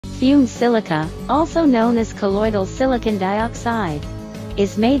Fumed silica, also known as colloidal silicon dioxide,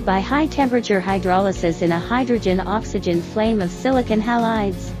 is made by high-temperature hydrolysis in a hydrogen-oxygen flame of silicon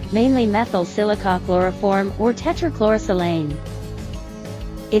halides, mainly methyl silicochloroform or tetrachlorosilane.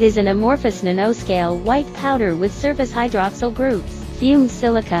 It is an amorphous nanoscale white powder with surface hydroxyl groups. Fumed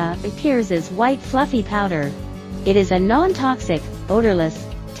silica appears as white fluffy powder. It is a non-toxic, odorless,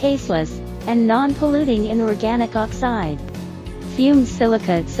 tasteless, and non-polluting inorganic oxide. Fumed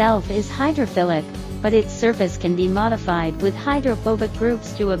silica itself is hydrophilic, but its surface can be modified with hydrophobic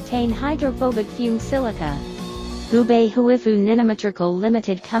groups to obtain hydrophobic fumed silica. HIFULL Nanometrical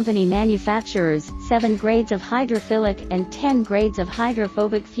Limited Company manufacturers 7 grades of hydrophilic and 10 grades of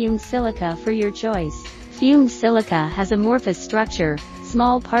hydrophobic fumed silica for your choice. Fumed silica has amorphous structure,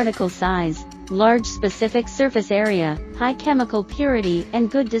 small particle size, large specific surface area, high chemical purity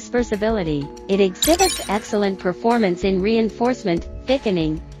and good dispersibility. It exhibits excellent performance in reinforcement,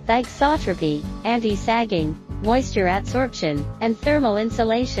 thickening, thixotropy, anti-sagging, moisture adsorption, and thermal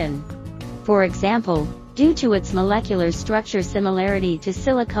insulation. For example, due to its molecular structure similarity to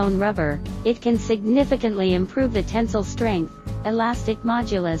silicone rubber, it can significantly improve the tensile strength, elastic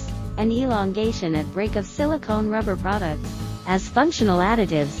modulus, and elongation at break of silicone rubber products. As functional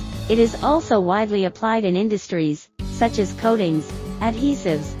additives, it is also widely applied in industries, such as coatings,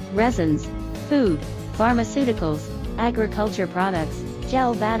 adhesives, resins, food, pharmaceuticals, agriculture products,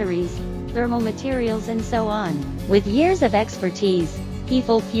 gel batteries, thermal materials and so on. With years of expertise,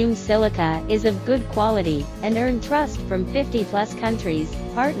 HIFULL Fumed Silica is of good quality and earned trust from 50+ countries,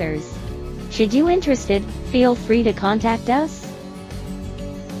 partners. Should you interested, feel free to contact us.